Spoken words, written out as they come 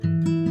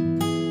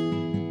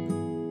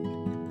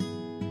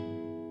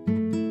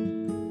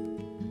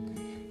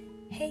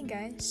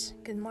friends,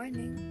 good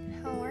morning.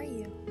 How are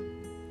you?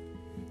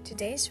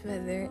 Today's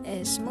weather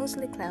is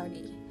mostly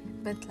cloudy,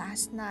 but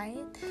last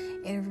night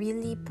it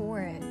really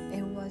poured.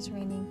 It was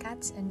raining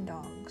cats and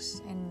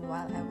dogs, and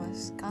while I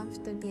was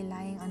comfortably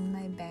lying on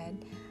my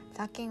bed,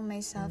 tucking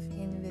myself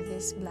in with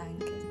these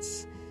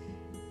blankets,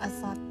 a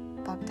thought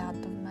popped out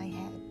of my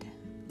head.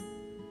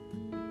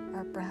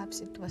 Or perhaps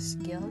it was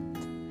guilt,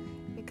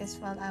 because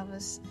while I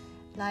was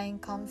lying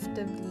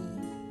comfortably,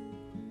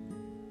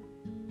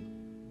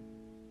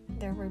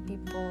 there were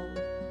people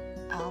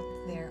out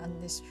there on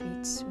the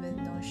streets with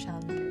no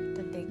shelter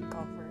to take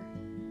cover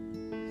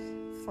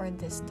for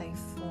this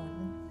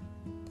typhoon,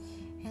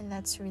 and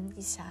that's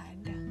really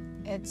sad.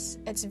 It's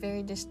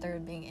very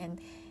disturbing,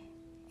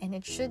 and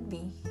it should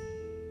be,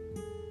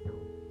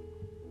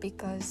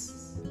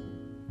 because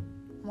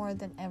more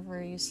than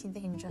ever you see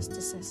the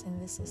injustices in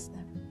the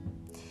system.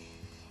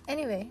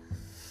 Anyway,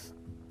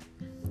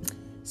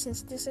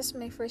 since this is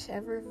my first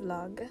ever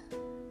vlog,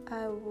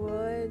 I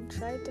would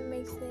try to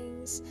make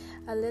things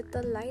a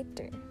little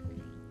lighter.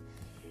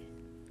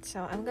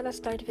 So I'm gonna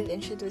start with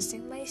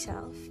introducing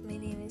myself. My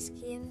name is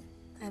Kian.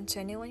 I'm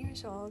 21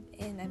 years old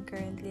and I'm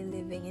currently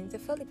living in the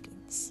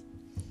Philippines.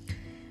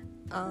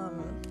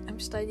 I'm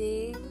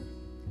studying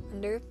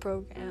under a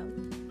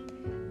program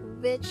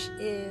which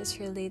is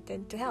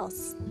related to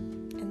health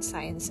and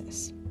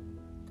sciences.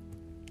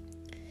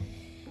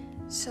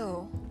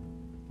 So,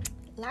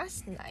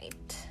 last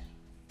night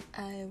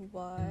I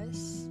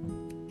was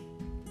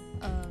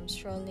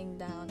strolling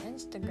down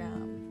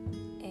Instagram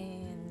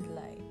and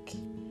like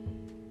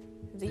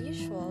the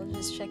usual,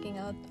 just checking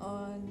out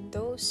on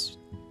those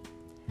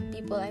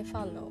people I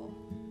follow,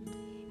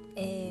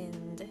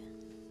 and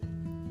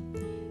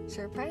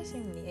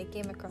surprisingly I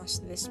came across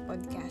this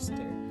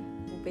podcaster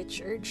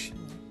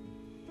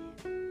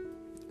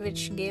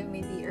which gave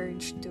me the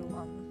urge to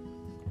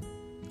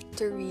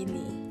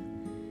really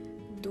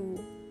do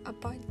a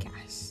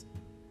podcast.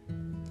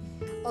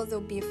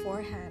 Although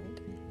beforehand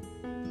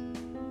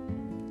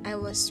I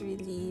was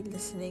really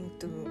listening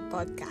to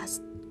podcasts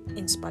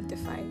in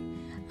Spotify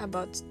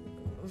about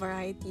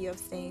variety of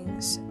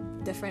things,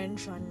 different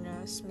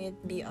genres, may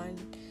it be on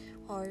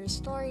horror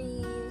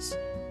stories,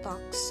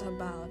 talks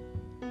about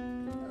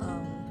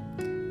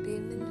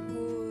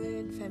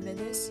womanhood,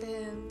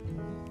 feminism,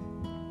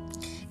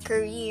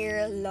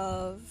 career,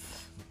 love,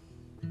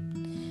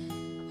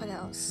 what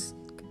else?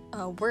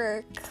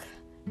 Work,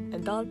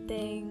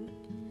 adulting.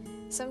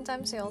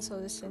 Sometimes I also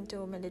listen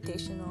to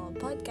meditational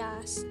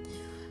podcasts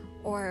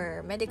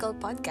or medical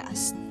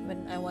podcasts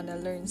when I want to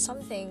learn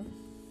something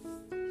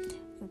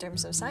in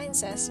terms of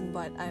sciences,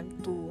 but I'm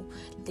too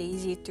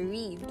lazy to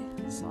read,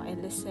 so I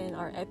listen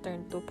or I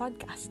turn to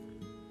podcasts.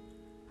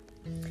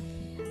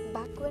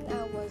 Back when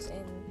I was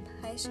in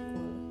high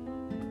school,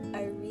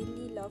 I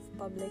really love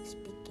public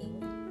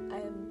speaking.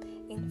 I'm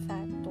in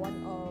fact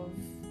one of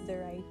the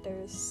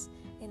writers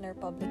in our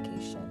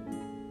publication,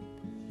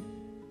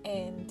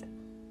 and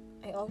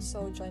I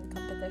also join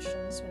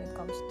competitions when it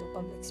comes to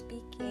public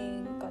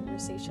speaking,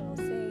 conversational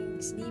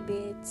things,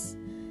 debates.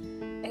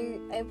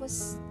 I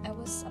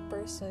was a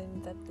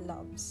person that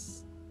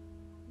loves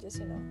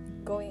just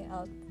going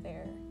out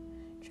there,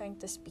 trying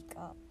to speak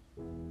up.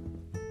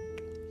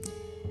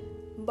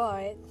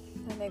 But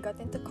when I got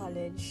into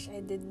college,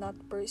 I did not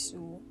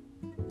pursue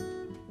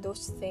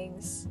those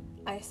things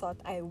I thought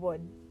I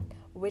would,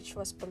 which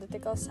was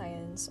political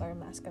science or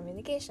mass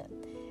communication.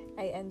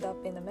 I end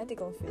up in a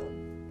medical field,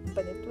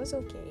 but it was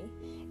okay.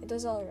 It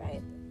was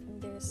alright.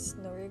 There's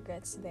no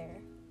regrets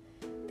there,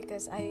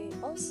 because I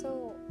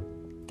also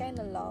kind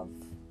of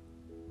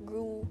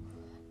grew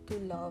to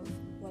love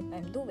what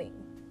I'm doing.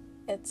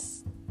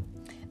 It's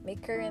my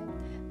current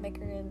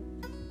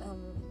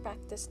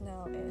practice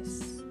now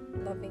is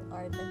loving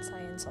art and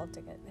science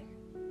altogether.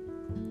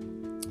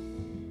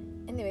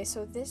 Anyway,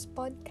 so this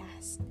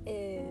podcast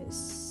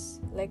is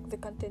like the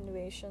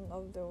continuation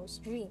of those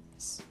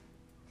dreams.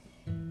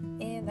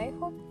 And I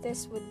hope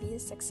this would be a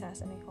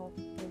success, and I hope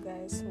you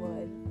guys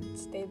would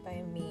stay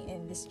by me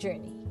in this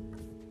journey.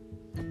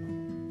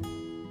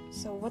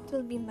 So what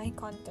will be my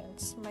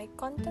contents? My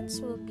contents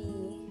will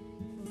be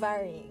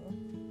varying.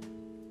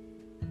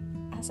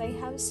 As I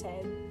have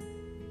said,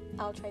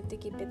 I'll try to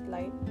keep it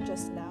light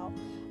just now,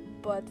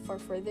 but for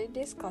further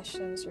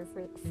discussions or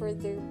for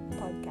further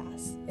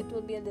podcasts, it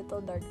will be a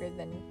little darker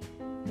than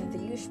the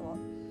usual,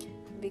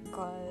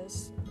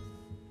 because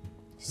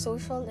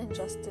social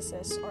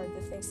injustices are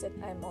the things that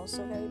I'm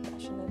also very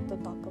passionate to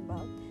talk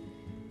about,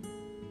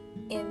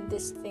 and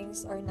these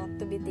things are not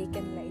to be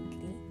taken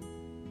lightly.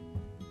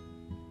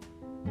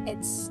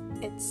 It's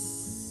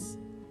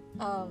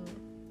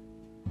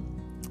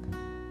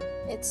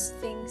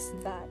things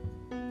that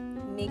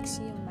makes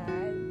you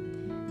mad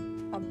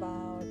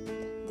about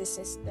the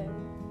system,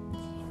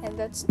 and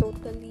that's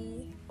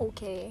totally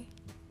okay.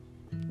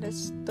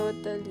 That's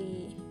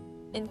totally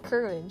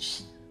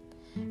encouraged,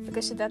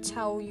 because that's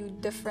how you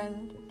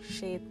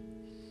differentiate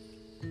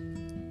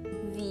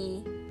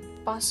the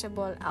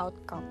possible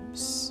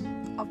outcomes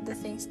of the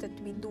things that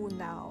we do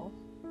now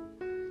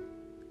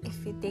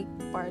if we take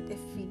part, if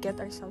we get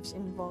ourselves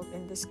involved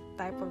in this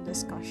type of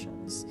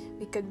discussions,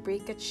 we could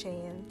break a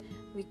chain,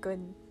 we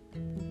could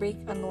break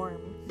a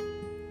norm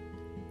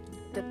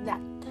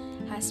that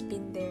has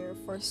been there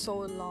for so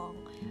long,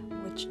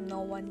 which no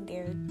one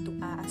dared to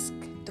ask,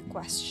 to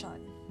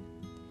question.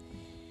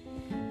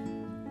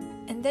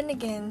 And then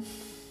again,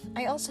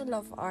 I also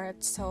love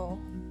art, so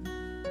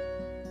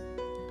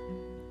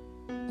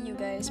you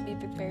guys be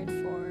prepared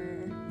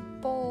for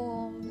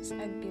poems.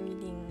 I'd be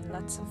reading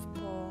lots of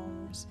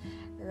poems,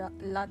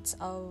 lots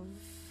of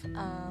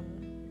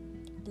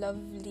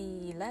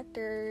lovely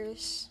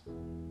letters.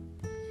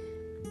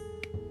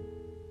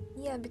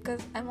 Yeah, because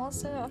I'm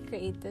also a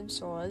creative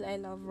soul. I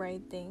love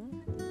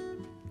writing,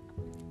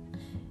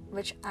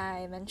 which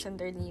I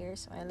mentioned earlier.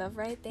 So I love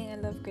writing, I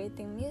love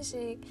creating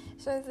music.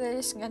 So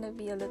there's gonna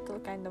be a little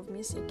kind of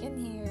music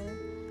in here.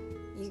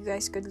 You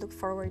guys could look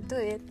forward to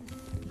it.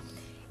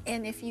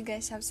 And if you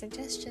guys have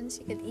suggestions,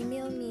 you could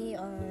email me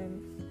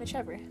on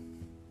whichever.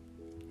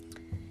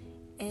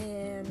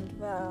 And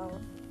well,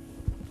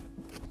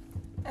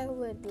 I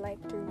would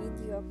like to read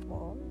you a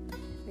poem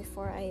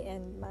before I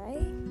end my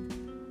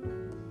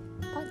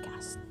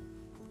podcast.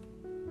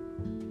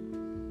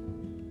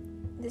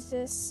 This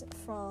is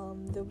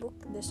from the book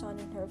The Sun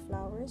and Her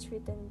Flowers,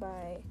 written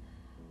by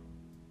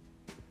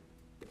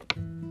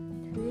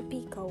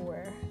Rupi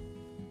Kaur.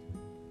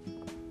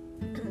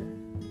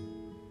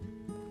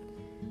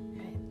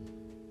 Right.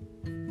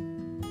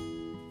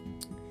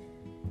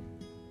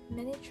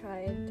 Many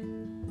tried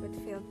but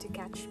failed to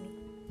catch me.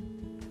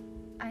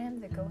 I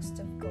am the ghost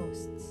of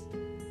ghosts,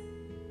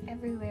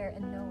 everywhere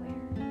and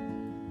nowhere.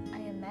 I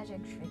am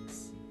magic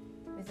tricks,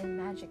 within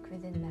magic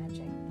within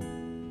magic.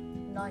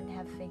 None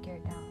have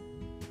figured out.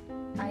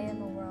 I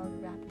am a world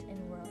wrapped in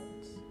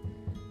worlds,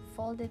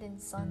 folded in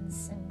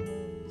suns and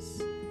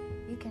moons.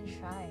 You can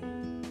try,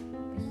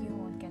 but you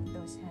won't get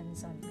those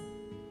hands on me.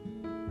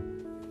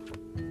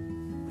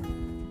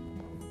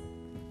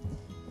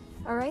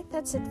 Alright,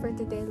 that's it for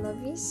today,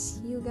 lovies.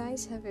 You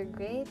guys have a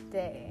great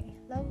day.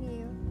 Love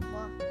you.